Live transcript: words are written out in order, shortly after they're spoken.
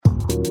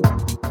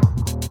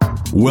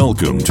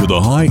Welcome to the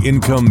High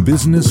Income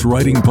Business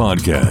Writing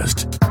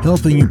Podcast,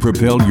 helping you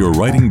propel your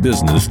writing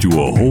business to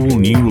a whole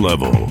new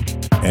level.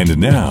 And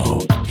now,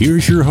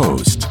 here's your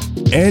host,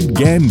 Ed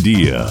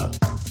Gandia.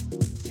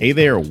 Hey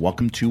there,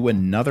 welcome to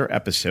another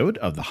episode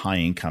of the High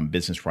Income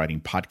Business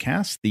Writing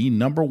Podcast, the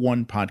number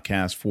one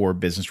podcast for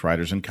business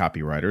writers and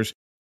copywriters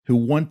who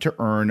want to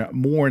earn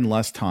more in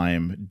less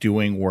time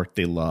doing work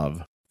they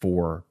love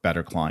for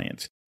better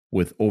clients.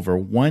 With over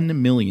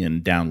 1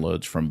 million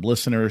downloads from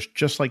listeners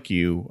just like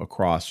you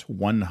across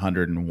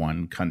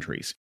 101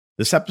 countries.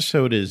 This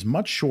episode is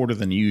much shorter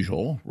than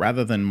usual.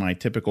 Rather than my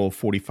typical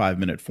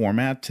 45-minute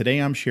format, today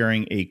I'm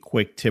sharing a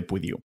quick tip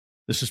with you.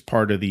 This is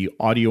part of the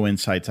audio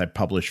insights I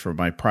publish for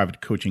my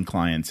private coaching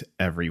clients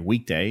every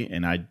weekday,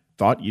 and I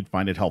thought you'd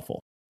find it helpful.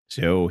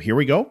 So here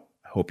we go.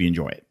 I hope you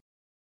enjoy it.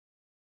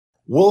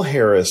 Will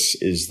Harris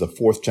is the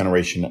fourth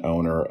generation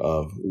owner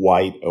of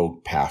White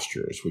Oak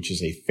Pastures, which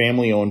is a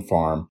family-owned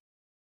farm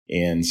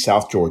in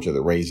South Georgia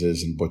that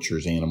raises and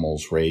butchers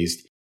animals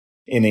raised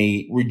in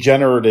a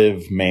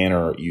regenerative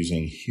manner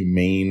using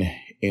humane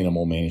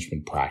animal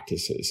management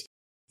practices.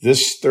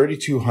 This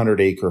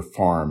 3,200-acre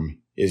farm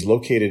is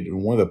located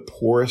in one of the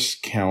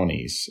poorest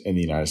counties in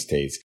the United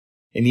States.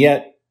 And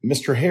yet,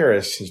 Mr.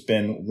 Harris has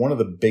been one of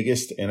the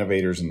biggest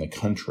innovators in the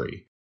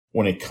country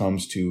when it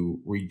comes to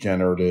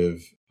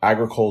regenerative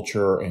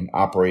agriculture and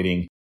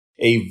operating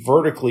a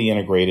vertically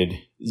integrated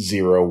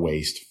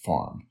zero-waste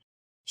farm.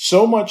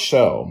 So much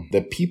so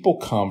that people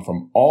come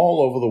from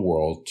all over the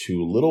world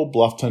to Little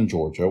Bluffton,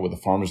 Georgia, where the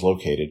farm is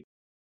located,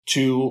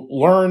 to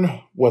learn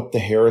what the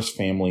Harris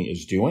family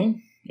is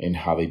doing and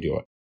how they do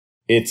it.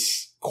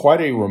 It's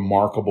quite a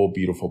remarkable,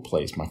 beautiful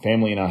place. My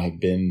family and I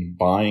have been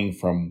buying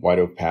from White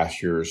Oak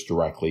Pastures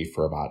directly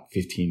for about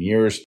 15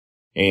 years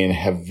and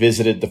have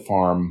visited the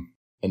farm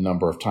a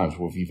number of times.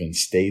 We've even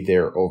stayed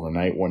there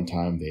overnight one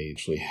time. They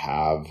actually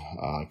have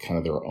kind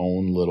of their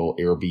own little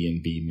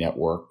Airbnb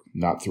network,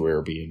 not through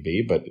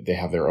Airbnb, but they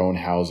have their own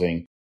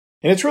housing.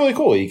 And it's really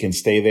cool. You can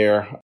stay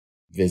there,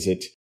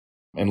 visit,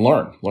 and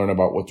learn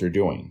about what they're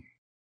doing.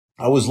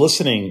 I was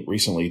listening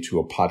recently to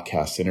a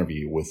podcast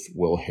interview with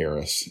Will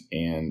Harris,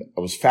 and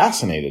I was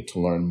fascinated to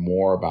learn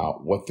more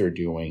about what they're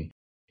doing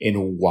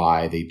and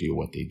why they do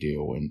what they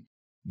do. And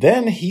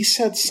then he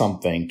said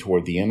something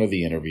toward the end of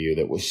the interview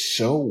that was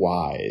so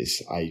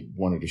wise, I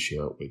wanted to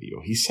share it with you.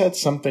 He said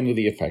something to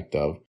the effect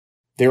of,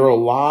 there are a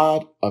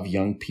lot of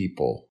young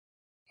people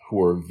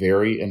who are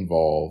very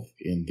involved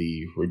in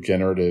the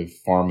regenerative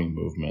farming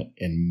movement,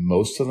 and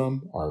most of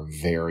them are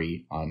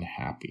very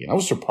unhappy. And I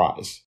was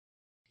surprised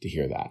to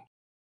hear that.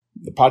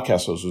 The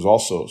podcast host was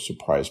also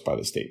surprised by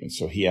the statement.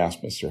 So he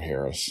asked Mr.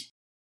 Harris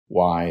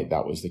why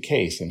that was the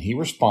case. And he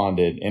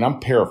responded, and I'm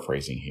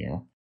paraphrasing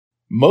here,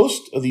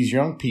 most of these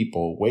young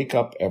people wake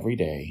up every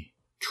day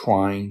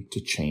trying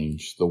to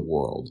change the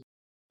world.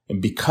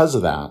 And because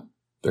of that,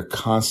 they're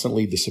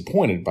constantly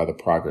disappointed by the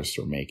progress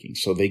they're making.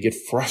 So they get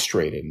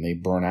frustrated and they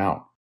burn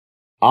out.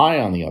 I,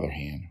 on the other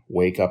hand,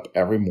 wake up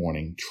every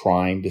morning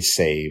trying to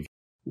save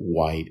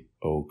White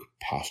Oak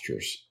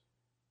Pastures.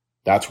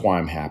 That's why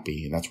I'm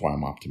happy and that's why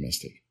I'm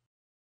optimistic.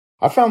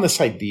 I found this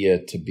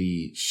idea to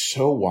be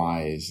so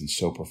wise and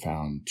so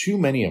profound. Too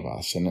many of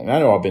us, and I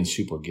know I've been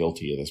super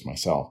guilty of this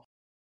myself,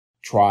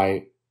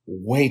 try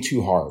way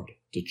too hard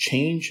to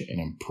change and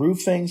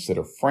improve things that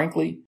are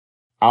frankly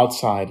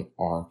outside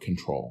our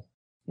control.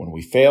 When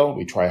we fail,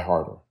 we try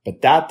harder,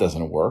 but that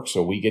doesn't work,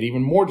 so we get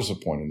even more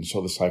disappointed, and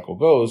so the cycle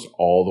goes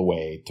all the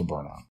way to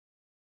burnout.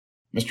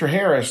 Mr.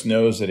 Harris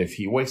knows that if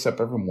he wakes up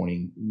every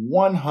morning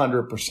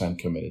 100%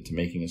 committed to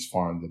making his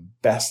farm the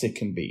best it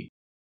can be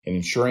and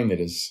ensuring that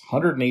his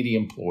 180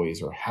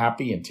 employees are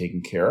happy and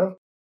taken care of,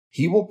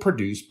 he will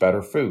produce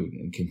better food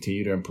and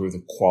continue to improve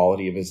the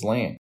quality of his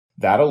land.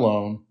 That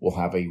alone will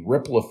have a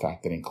ripple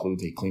effect that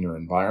includes a cleaner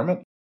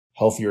environment,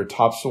 healthier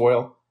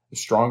topsoil, a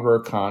stronger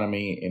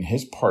economy in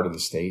his part of the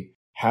state,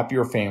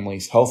 happier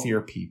families,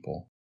 healthier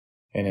people,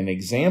 and an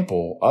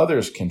example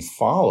others can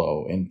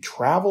follow and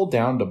travel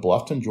down to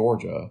Bluffton,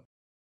 Georgia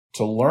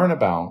to learn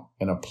about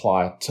and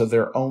apply to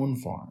their own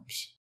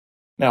farms.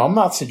 Now, I'm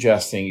not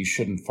suggesting you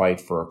shouldn't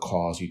fight for a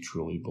cause you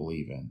truly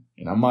believe in,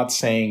 and I'm not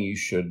saying you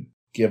should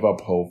give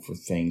up hope for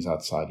things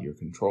outside of your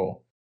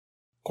control.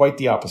 Quite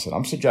the opposite.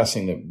 I'm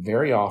suggesting that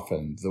very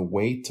often the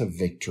way to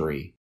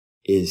victory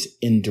is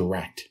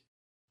indirect.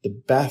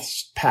 The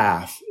best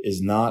path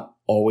is not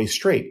always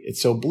straight.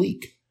 It's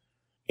oblique.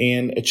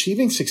 And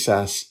achieving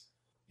success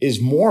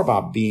is more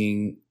about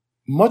being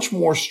much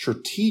more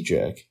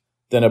strategic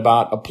than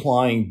about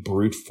applying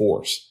brute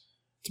force.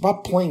 It's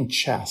about playing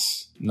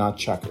chess, not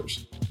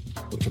checkers.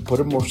 Or to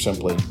put it more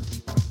simply,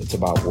 it's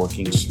about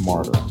working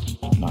smarter,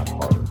 not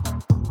harder.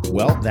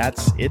 Well,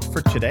 that's it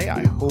for today.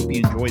 I hope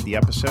you enjoyed the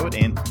episode.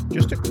 And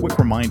just a quick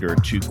reminder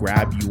to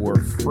grab your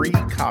free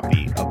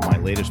copy of my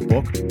latest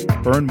book,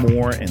 Earn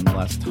More in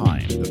Less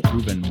Time, The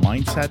Proven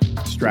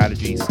Mindset,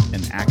 Strategies,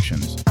 and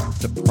Actions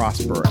to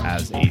prosper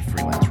as a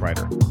freelance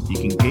writer. You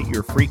can get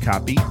your free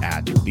copy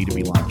at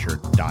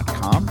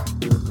b2blauncher.com,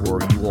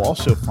 or you will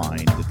also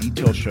find the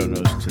detailed show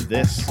notes to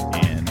this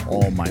and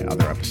all my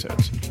other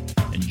episodes.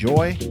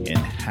 Enjoy and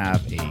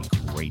have a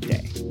great day.